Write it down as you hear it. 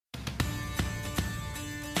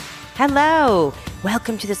Hello.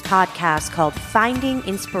 Welcome to this podcast called Finding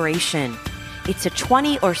Inspiration. It's a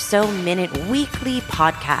 20 or so minute weekly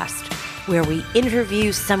podcast where we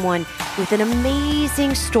interview someone with an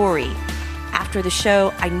amazing story. After the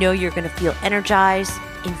show, I know you're going to feel energized,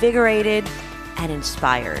 invigorated, and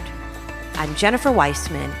inspired. I'm Jennifer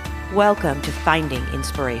Weissman. Welcome to Finding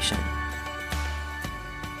Inspiration.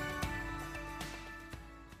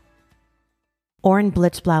 Oren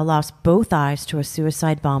Blitzblau lost both eyes to a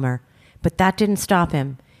suicide bomber, but that didn't stop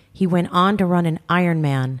him. He went on to run an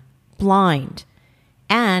Ironman, blind,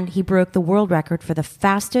 and he broke the world record for the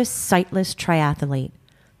fastest sightless triathlete.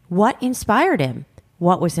 What inspired him?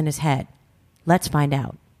 What was in his head? Let's find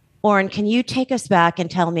out. Oren, can you take us back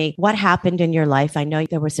and tell me what happened in your life? I know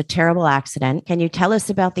there was a terrible accident. Can you tell us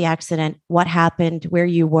about the accident, what happened, where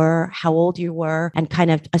you were, how old you were, and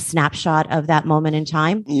kind of a snapshot of that moment in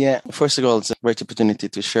time? Yeah. First of all, it's a great opportunity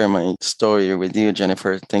to share my story with you,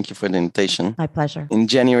 Jennifer. Thank you for the invitation. My pleasure. In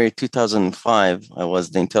January 2005, I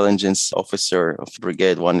was the intelligence officer of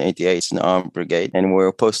Brigade 188, an armed brigade, and we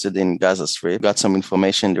were posted in Gaza Strip. Got some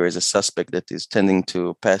information. There is a suspect that is tending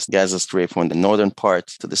to pass Gaza Strip from the northern part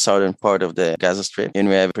to the southern part of the Gaza Strip, and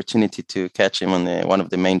we have opportunity to catch him on one of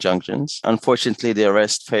the main junctions. Unfortunately, the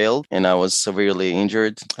arrest failed, and I was severely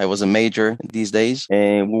injured. I was a major these days,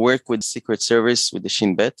 and we work with Secret Service with the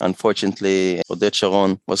Shin Bet. Unfortunately, Oded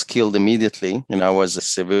Sharon was killed immediately, and I was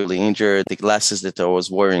severely injured. The glasses that I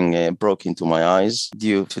was wearing broke into my eyes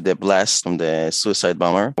due to the blast from the suicide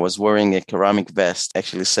bomber. I was wearing a ceramic vest,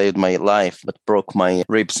 actually saved my life, but broke my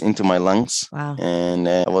ribs into my lungs. Wow. And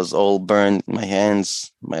I was all burned, my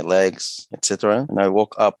hands, my legs, etc. And I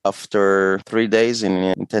woke up after 3 days in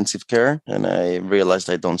intensive care, and I realized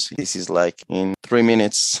I don't see. This is like in 3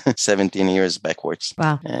 minutes, 17 years backwards.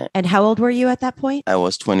 Wow. And how old were you at that point? I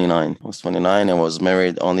was 29. I was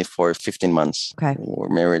married only for 15 months. Okay. We were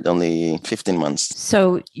married only 15 months.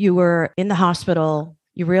 So you were in the hospital.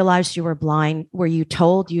 You realized you were blind. Were you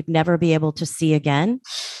told you'd never be able to see again?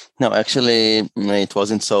 No, actually, it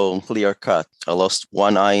wasn't so clear cut. I lost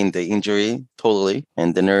one eye in the injury totally.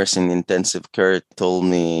 And the nurse in intensive care told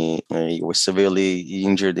me you were severely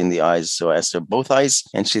injured in the eyes. So I asked her both eyes,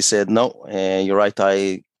 and she said, no, your right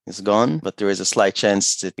eye is gone, but there is a slight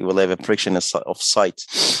chance that you will have a friction of sight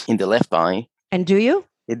in the left eye. And do you?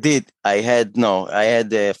 It did. I had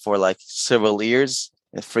for like several years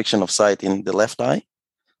a friction of sight in the left eye.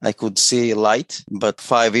 I could see light, but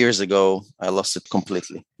 5 years ago, I lost it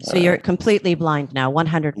completely. So you're completely blind now,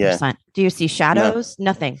 100%. Yeah. Do you see shadows? No.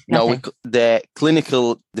 Nothing. No, the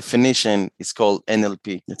clinical definition is called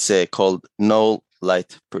NLP. It's called no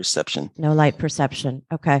light perception. No light perception.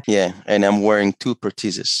 Okay. Yeah. And I'm wearing 2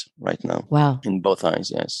 prostheses right now. Wow. In both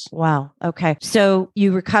eyes, yes. Wow. Okay. So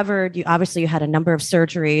you recovered. You had a number of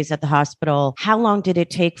surgeries at the hospital. How long did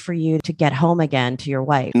it take for you to get home again to your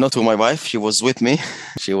wife? Not to my wife. She was with me.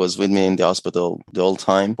 She was with me in the hospital the whole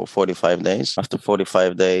time for 45 days. After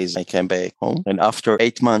 45 days, I came back home. And after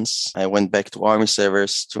 8 months, I went back to Army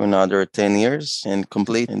service to another 10 years and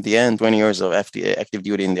complete, in the end, 20 years of active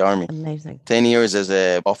duty in the Army. Amazing. 10 years as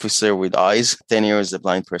an officer with eyes, 10 years as a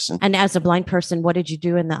blind person. And as a blind person, what did you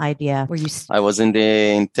do in the idea? I was in the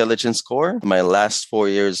intelligence corps. My last 4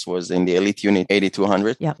 years was in the elite unit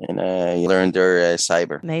 8200. Yep. And I learned their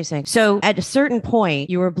cyber. Amazing. So at a certain point,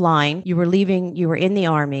 you were blind, you were leaving, you were in the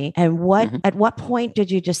Army. And at what point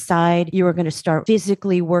did you decide you were going to start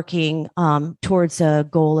physically working towards a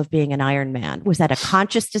goal of being an Ironman? Was that a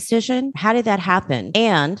conscious decision? How did that happen?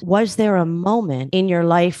 And was there a moment in your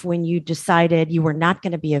life when you decided you were not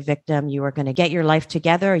going to be a victim, you were going to get your life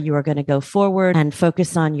together, you were going to go forward and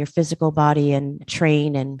focus on your physical body and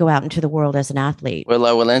train and go out into the world as an athlete? Well,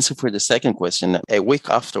 I will answer for the second question. A week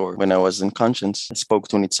after, when I was in conscience, I spoke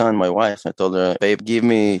to Nitzan, my wife. I told her, babe, give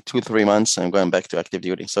me 2-3 months. I'm going back to active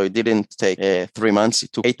duty. So it didn't take 3 months.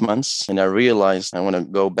 It took 8 months. And I realized I want to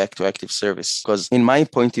go back to active service. Because in my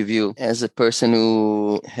point of view, as a person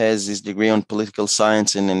who has his degree on political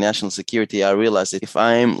science and in national security, I realized that if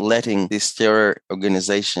I'm letting this terror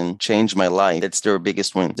organization change my life, that's their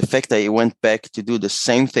biggest win. The fact that I went back to do the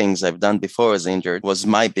same things I've done before I was injured was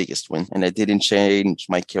my biggest win. And I didn't change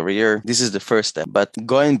my career. This is the first step. But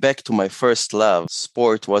going back to my first love,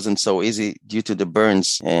 sport wasn't so easy due to the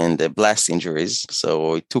burns and the blast injuries.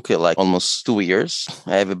 So it took like almost 2 years.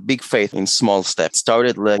 I have a big faith in small steps.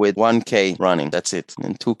 Started with 1K running. That's it.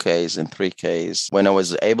 And 2Ks and 3Ks. When I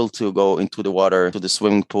was able to go into the water, to the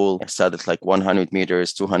swimming pool, I started like 100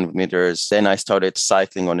 meters, 200 meters. Then I started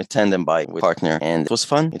cycling on a tandem bike with a partner, and it was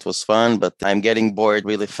fun. It was fun, but I'm getting bored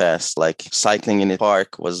really fast. Like cycling in a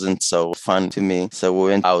park wasn't so fun to me. So we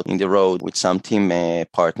went out in the road with some team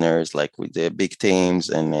partners, like with the big teams,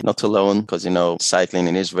 and not alone, because cycling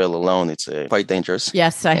in Israel alone, it's quite dangerous.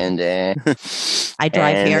 Yes, and I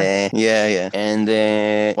drive here. Yeah. And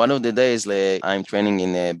one of the days, I'm training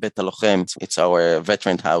in Bet Halochem. It's our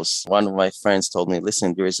veteran house. One of my friends told me,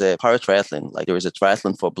 listen, there is a paratriathlon. Like there is a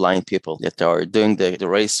triathlon for blind people that are doing the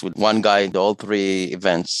race with one guy, all three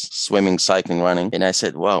events, swimming, cycling, running. And I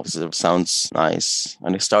said, wow, this sounds nice.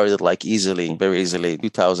 And it started like easily, very easily,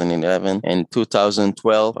 2011. And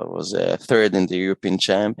 2012, I was third in the European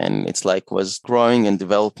champ. And it's like was growing and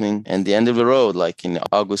developing. And the end of the road, like in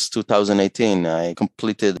August 2018, I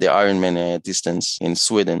completed the Ironman distance in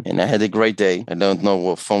Sweden. And I had a great day. I don't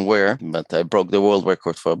know from where, but I broke the world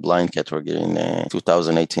record for a blind category in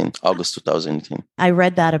 2018, August 2018. I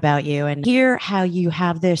read that about you and hear how you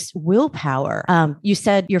have this willpower. You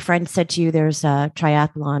said your friend said to you there's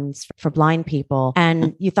triathlons for blind people,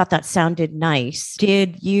 and you thought that sounded nice.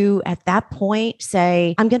 Did you at that point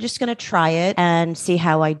say, I'm just going to try it and see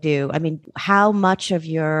how I do? I mean, how much of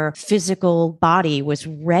your physical body was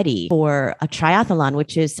ready for a triathlon,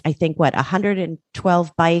 which is, I think,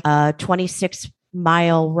 112 bike,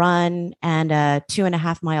 26-mile run and a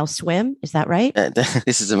 2.5-mile swim. Is that right?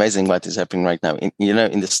 This is amazing what is happening right now.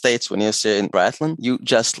 In the States, when you're saying triathlon, you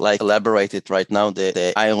just like elaborated right now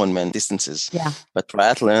the Ironman distances. Yeah. But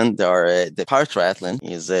triathlon, the paratriathlon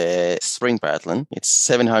is a sprint triathlon. It's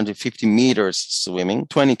 750 meters swimming,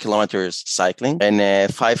 20 kilometers cycling, and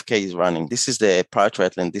 5K is running. This is the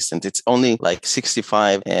paratriathlon distance. It's only like 60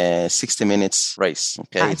 minutes race.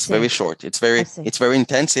 Okay, it's very short. It's very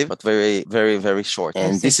intensive, but very, very, very short.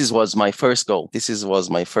 And this was my first goal.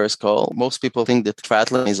 Most people think that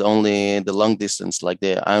triathlon is only the long distance, like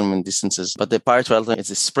the Ironman distances. But the paratriathlon is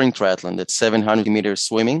a sprint triathlon. That's 700 meters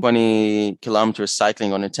swimming, 20 kilometers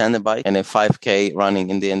cycling on a tandem bike, and a 5K running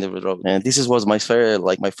in the end of the road. And this was my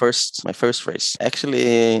first race.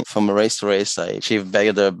 Actually, from race to race, I achieved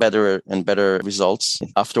better and better results.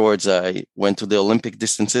 Afterwards, I went to the Olympic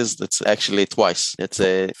distances. That's actually twice. That's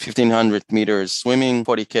a 1500 meters swimming,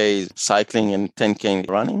 40K cycling, and 10K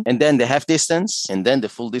running, and then the half distance, and then the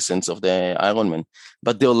full distance of the Ironman.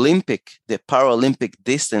 But the Paralympic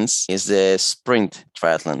distance is the sprint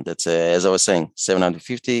triathlon. That's, as I was saying,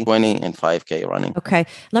 750, 20, and 5K running. Okay.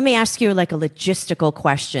 Let me ask you like a logistical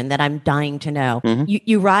question that I'm dying to know. Mm-hmm.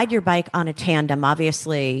 You ride your bike on a tandem,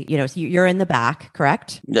 obviously, you're in the back,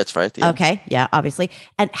 correct? That's right. Yeah. Okay. Yeah, obviously.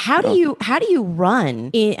 And how do you run?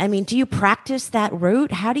 Do you practice that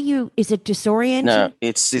route? Is it disorienting?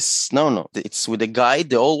 No, it's with a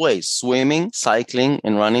guide always, swimming, cycling,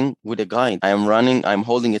 and running with a guide. I'm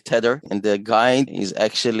holding a tether, and the guide is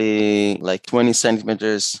actually like 20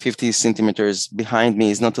 centimeters, 50 centimeters behind me.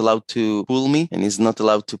 He's not allowed to pull me, and he's not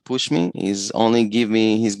allowed to push me. He's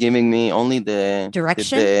giving me only the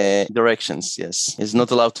directions. Yes. He's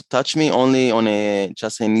not allowed to touch me, only on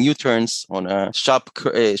just in U-turns, on sharp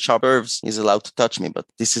curves, he's allowed to touch me. But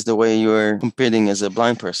this is the way you're competing as a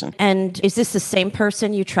blind person. And is this the same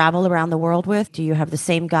person you travel around the world with? Do you have the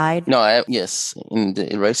same guide? No, yes. In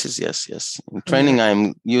the races, yes. In training,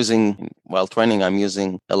 I'm using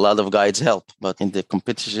a lot of guides' help, but in the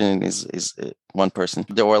competition is one person.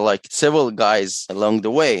 There were like several guys along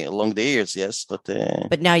the years, yes, but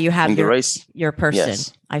now you have your person.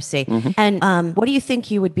 Yes. I see. Mm-hmm. And what do you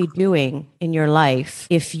think you would be doing in your life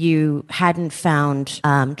if you hadn't found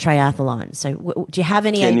triathlons? So, do you have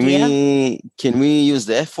any idea? Can we use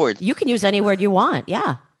the F word? You can use any word you want.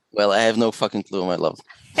 Yeah. Well, I have no fucking clue, my love.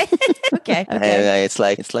 Okay. It's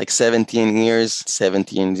like 17 years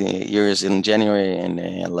in January,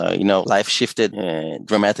 and life shifted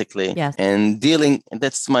dramatically. Yes. And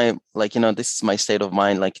this is my state of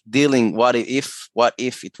mind, like dealing what if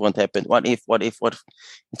it won't happen, what if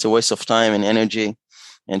it's a waste of time and energy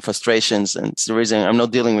and frustrations. And it's the reason I'm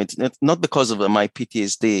not dealing with it, not because of my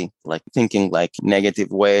PTSD, like thinking like negative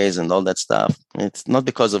ways and all that stuff. It's not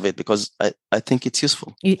because of it, because I think it's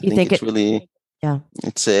useful. You think it's really... Yeah,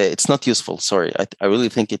 it's not useful. Sorry, I really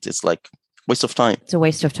think it's like waste of time. It's a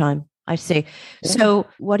waste of time. I see. Yeah. So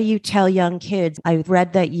what do you tell young kids? I've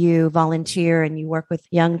read that you volunteer and you work with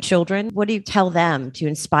young children. What do you tell them to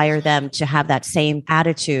inspire them to have that same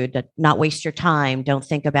attitude, to not waste your time, don't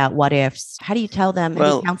think about what ifs? How do you tell them and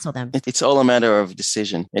you counsel them? It's all a matter of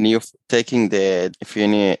decision. And you're taking if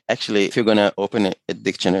you're going to open a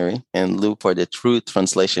dictionary and look for the true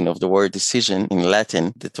translation of the word decision in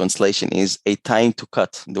Latin, the translation is a time to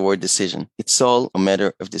cut, the word decision. It's all a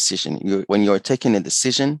matter of decision. When you're taking a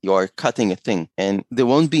decision, you are cutting a thing. And there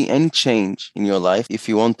won't be any change in your life if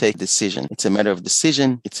you won't take a decision. It's a matter of decision.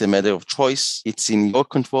 It's a matter of choice. It's in your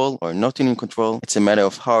control or not in your control. It's a matter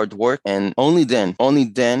of hard work. And only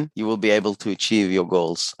then you will be able to achieve your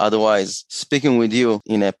goals. Otherwise, speaking with you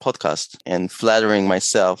in a podcast and flattering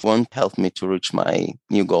myself won't help me to reach my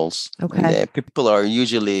new goals. Okay. And, people are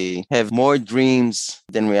usually have more dreams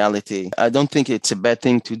than reality. I don't think it's a bad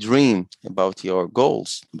thing to dream about your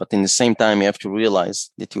goals, but in the same time, you have to realize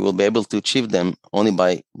that you will be able to achieve them only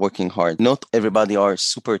by working hard. Not everybody are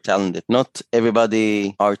super talented. Not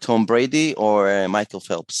everybody are Tom Brady or Michael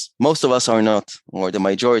Phelps. Most of us are not, or the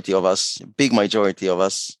majority of us, big majority of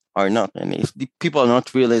us are not. And if the people are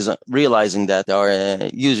not realizing that, they are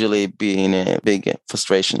usually being a big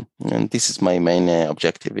frustration. And this is my main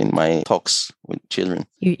objective in my talks with children.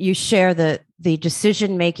 You share the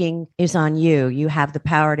decision making is on you. You have the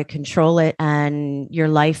power to control it, and your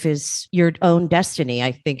life is your own destiny,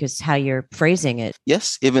 I think is how you're phrasing it.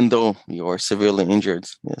 Yes, even though you are severely injured,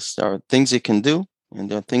 yes, there are things you can do. And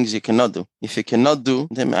there are things you cannot do. If you cannot do,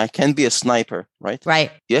 then I can't be a sniper, right? Right.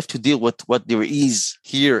 You have to deal with what there is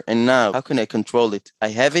here and now. How can I control it? I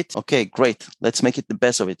have it. Okay, great. Let's make it the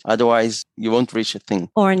best of it. Otherwise, you won't reach a thing.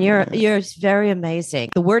 Oren, you're very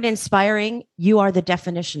amazing. The word inspiring, you are the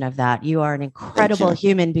definition of that. You are an incredible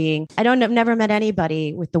human being. I've never met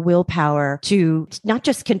anybody with the willpower to not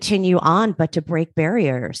just continue on, but to break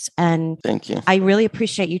barriers. And thank you. I really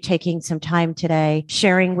appreciate you taking some time today,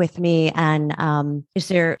 sharing with me. And is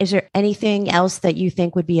there anything else that you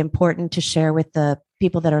think would be important to share with the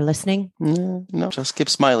people that are listening? No, just keep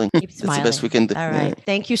smiling. Keep smiling. That's the best we can do. All right. Yeah.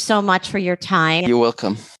 Thank you so much for your time. You're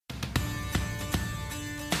welcome.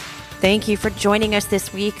 Thank you for joining us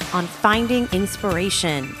this week on Finding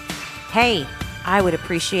Inspiration. Hey, I would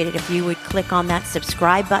appreciate it if you would click on that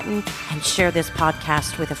subscribe button and share this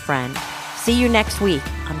podcast with a friend. See you next week.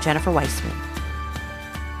 I'm Jennifer Weissman.